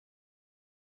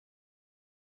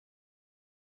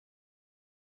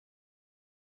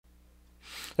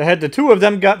Had the two of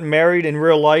them gotten married in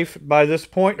real life by this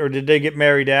point, or did they get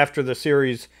married after the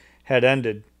series had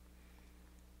ended?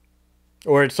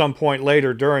 Or at some point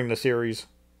later during the series?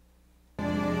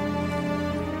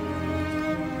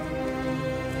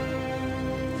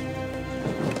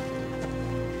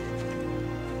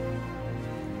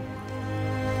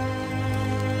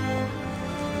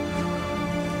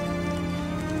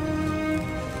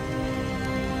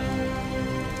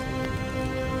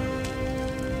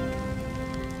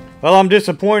 Well, I'm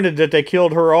disappointed that they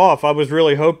killed her off. I was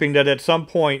really hoping that at some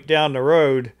point down the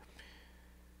road,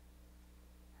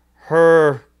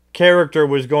 her character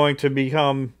was going to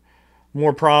become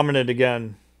more prominent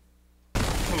again.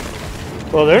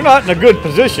 Well, they're not in a good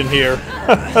position here.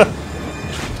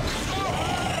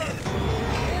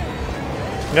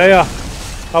 Yeah.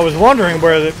 I was wondering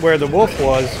where the wolf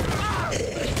was.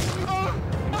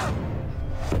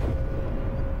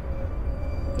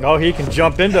 Oh, he can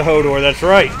jump into Hodor, that's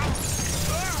right.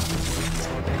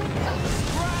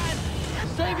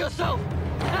 Save yourself!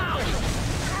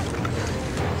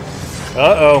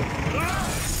 Uh-oh.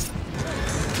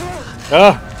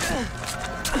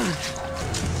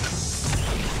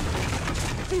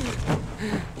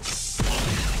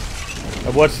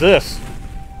 What's this?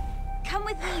 Come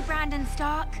with me, Brandon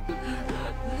Stark.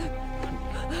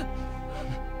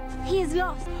 He is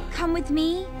lost. Come with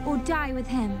me or die with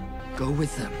him. Go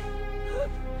with them.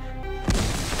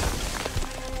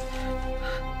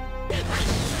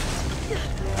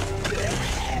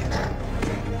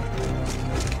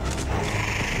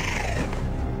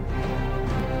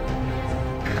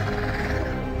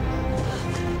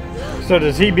 So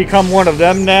does he become one of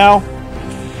them now?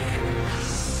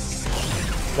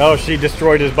 Oh, she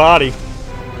destroyed his body.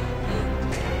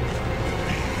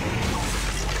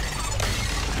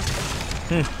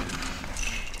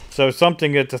 So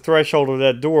something at the threshold of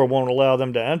that door won't allow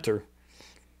them to enter.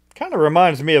 Kind of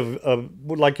reminds me of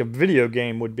like a video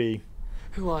game would be.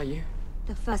 Who are you?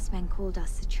 The first men called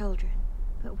us the children,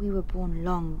 but we were born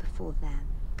long before them.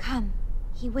 Come,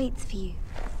 he waits for you.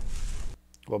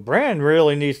 Well, Bran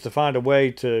really needs to find a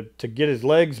way to get his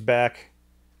legs back.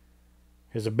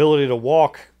 His ability to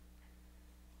walk.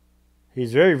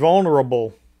 He's very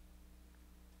vulnerable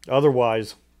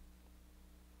otherwise.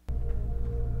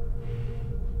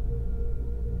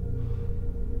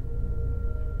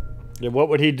 Yeah, what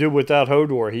would he do without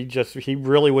Hodor? He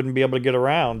really wouldn't be able to get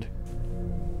around.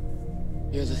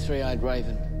 You're the three-eyed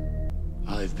raven.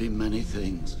 I've been many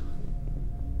things.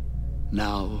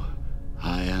 Now,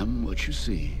 I am what you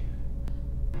see.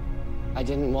 I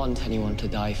didn't want anyone to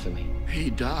die for me.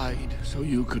 He died so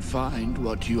you could find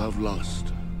what you have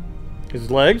lost.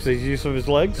 His legs? His use of his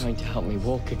legs? Going to help me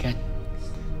walk again.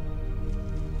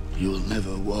 You'll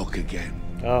never walk again.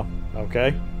 Oh,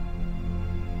 okay.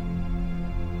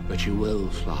 But you will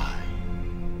fly.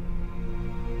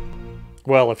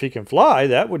 Well, if he can fly,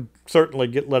 that would certainly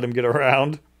let him get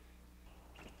around.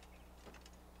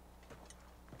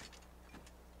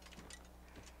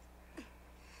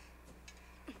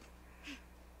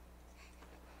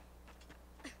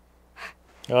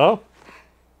 Oh?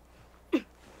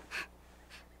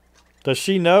 Does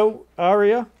she know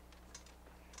Arya?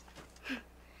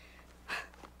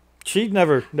 She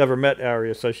never met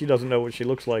Arya, so she doesn't know what she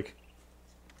looks like.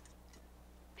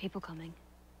 People coming.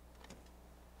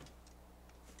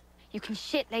 You can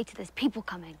shit later, there's people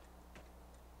coming.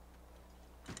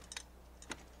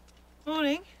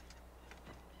 Morning.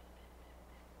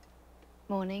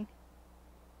 Morning.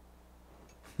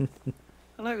 I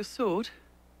like your sword.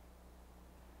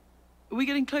 Are we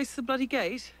getting close to the bloody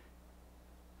gate?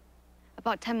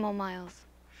 About 10 more miles.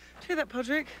 Hear that,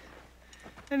 Podrick?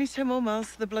 Only 10 more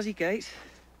miles to the bloody gate.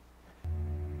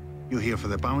 You're here for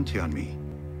the bounty on me?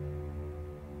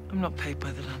 I'm not paid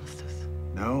by the Lannisters.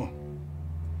 No.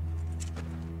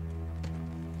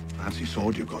 Fancy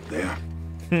sword you got there.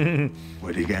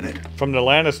 Where'd you get it? From the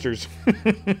Lannisters.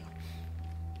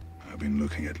 I've been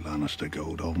looking at Lannister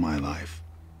gold all my life.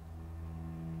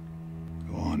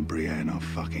 Go on, Brienne of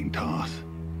fucking Tarth.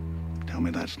 Tell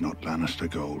me that's not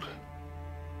Lannister gold.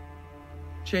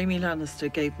 Jaime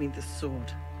Lannister gave me this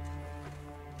sword.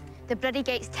 The bloody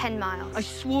gate's 10 miles. I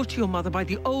swore to your mother by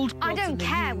the old I gods don't and the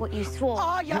care new. what you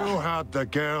swore. You had the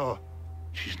girl.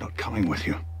 She's not coming with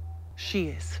you. She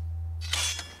is.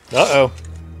 Uh-oh.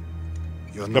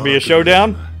 You're Gonna not be a good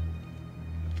showdown?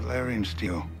 listener. Valyrian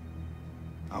steel.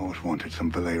 I always wanted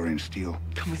some Valyrian steel.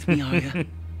 Come with me, Arya.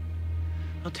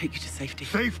 I'll take you to safety.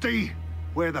 Safety?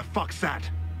 Where the fuck's that?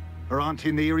 Her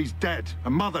Auntie Nyri's dead. Her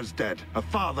mother's dead. Her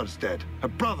father's dead. Her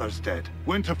brother's dead.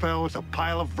 Winterfell is a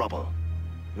pile of rubble.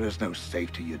 There's no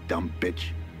safety, you dumb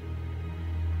bitch.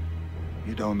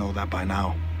 You don't know that by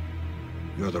now.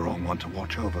 You're the wrong one to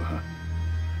watch over her.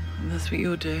 And that's what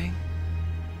you're doing?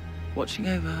 Watching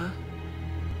over her?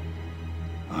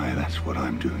 Aye, that's what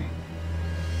I'm doing.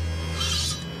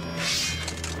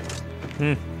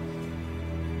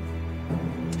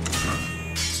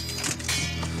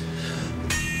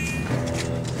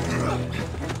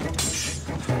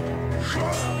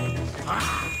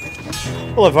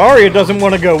 Well, if Arya doesn't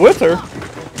want to go with her,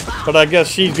 but I guess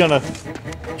she's gonna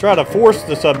try to force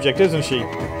the subject, isn't she?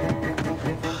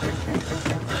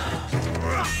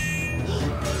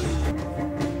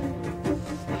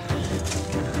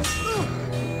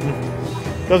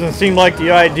 Doesn't seem like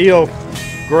the ideal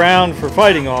ground for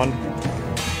fighting on.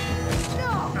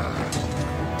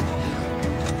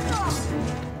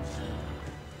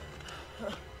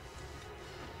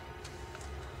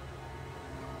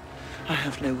 I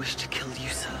have no wish to kill you,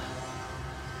 sir.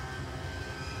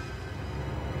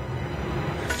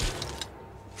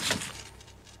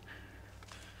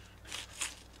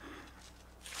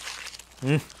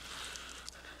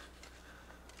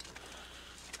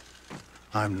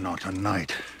 I'm not a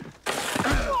knight.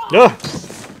 No.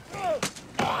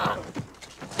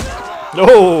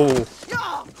 No.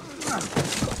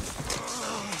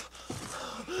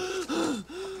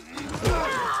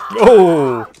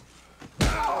 No.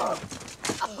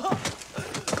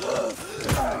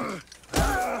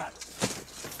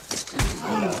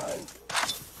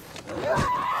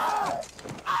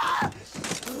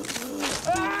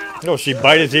 No, she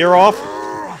bite his ear off.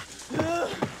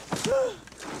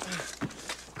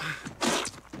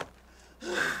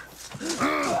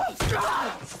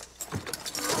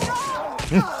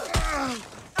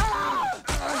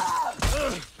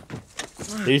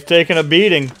 He's taking a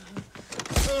beating.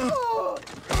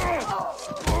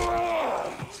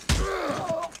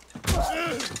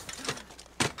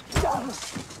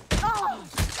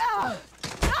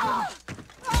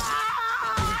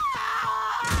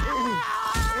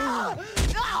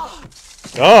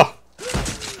 Oh!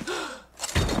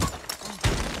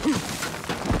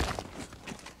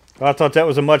 I thought that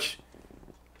was a much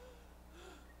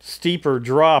steeper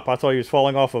drop. I thought he was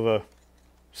falling off of a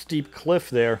steep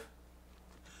cliff there.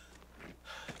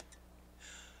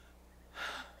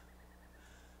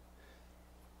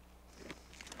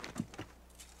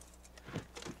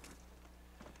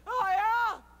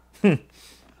 Arya!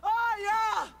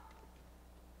 Arya!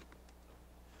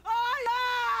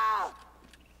 Arya!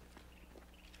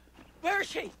 Where is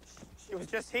she? She was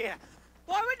just here.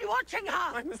 Why weren't you watching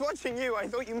her? I was watching you. I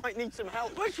thought you might need some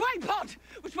help. Which way, Pod?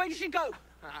 Which way did she go?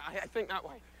 I think that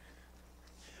way.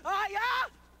 Arya!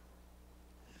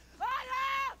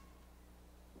 Arya!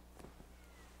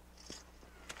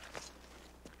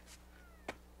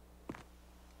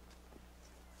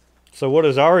 So what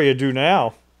does Arya do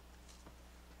now?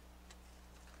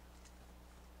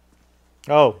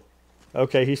 Oh,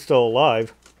 okay, he's still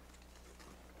alive.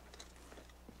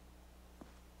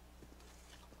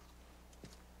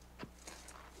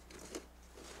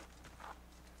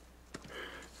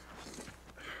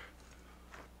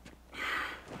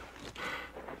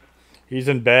 He's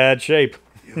in bad shape.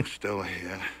 You're still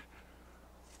here.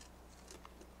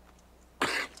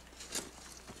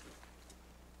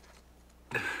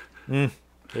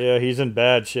 Yeah, he's in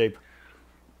bad shape.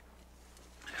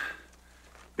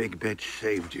 Big bitch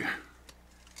saved you.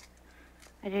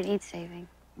 I don't need saving.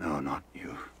 No, not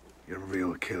you. You're a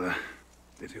real killer.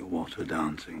 With your water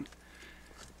dancing.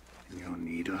 And your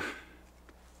needle.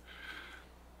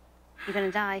 You're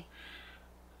gonna die.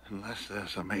 Unless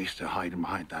there's a maester hiding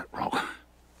behind that rock.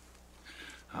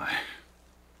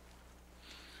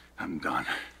 I'm done.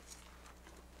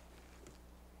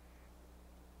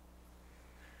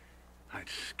 I'd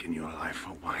skin you alive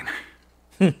for wine.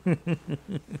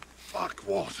 Fuck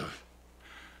water.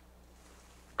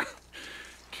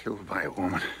 Killed by a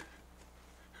woman.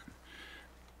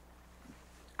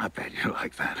 I bet you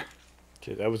like that.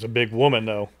 Gee, that was a big woman,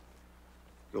 though.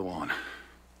 Go on.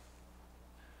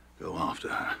 Go after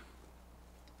her.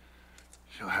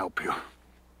 She'll help you.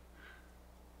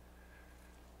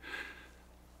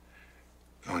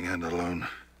 Going in alone.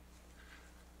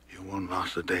 You won't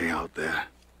last a day out there.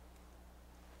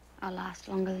 I'll last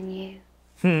longer than you.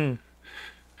 You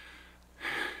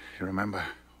remember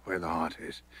where the heart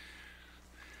is.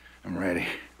 I'm ready.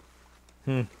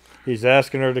 He's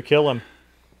asking her to kill him.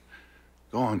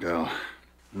 Go on, girl.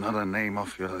 Another name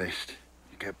off your list.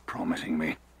 You kept promising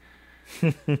me.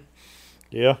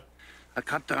 Yeah. I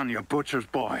cut down your butcher's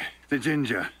boy, the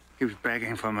ginger. He was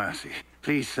begging for mercy.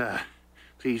 Please, sir.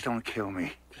 Please don't kill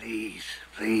me. Please,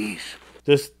 please.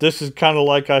 This is kind of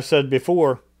like I said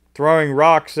before. Throwing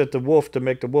rocks at the wolf to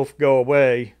make the wolf go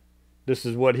away. This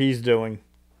is what he's doing.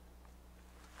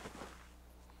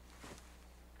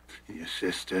 Your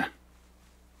sister.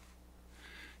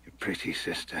 Your pretty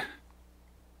sister.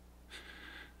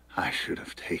 I should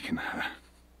have taken her.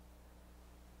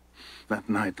 That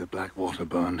night the black water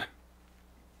burned.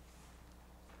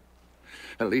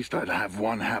 At least I'd have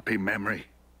one happy memory.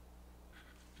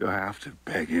 Do I have to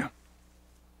beg you?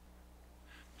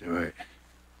 Do it.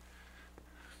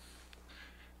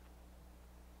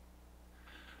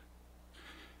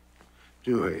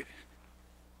 Do it.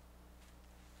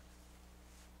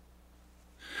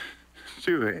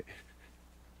 Do it.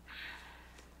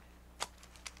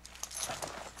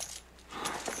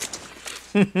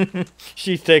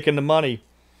 She's taking the money.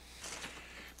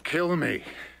 Kill me.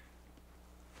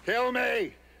 Kill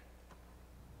me.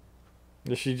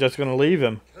 Is she just going to leave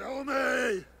him? Kill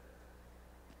me.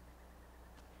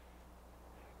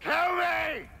 Kill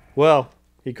me. Well,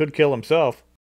 he could kill himself.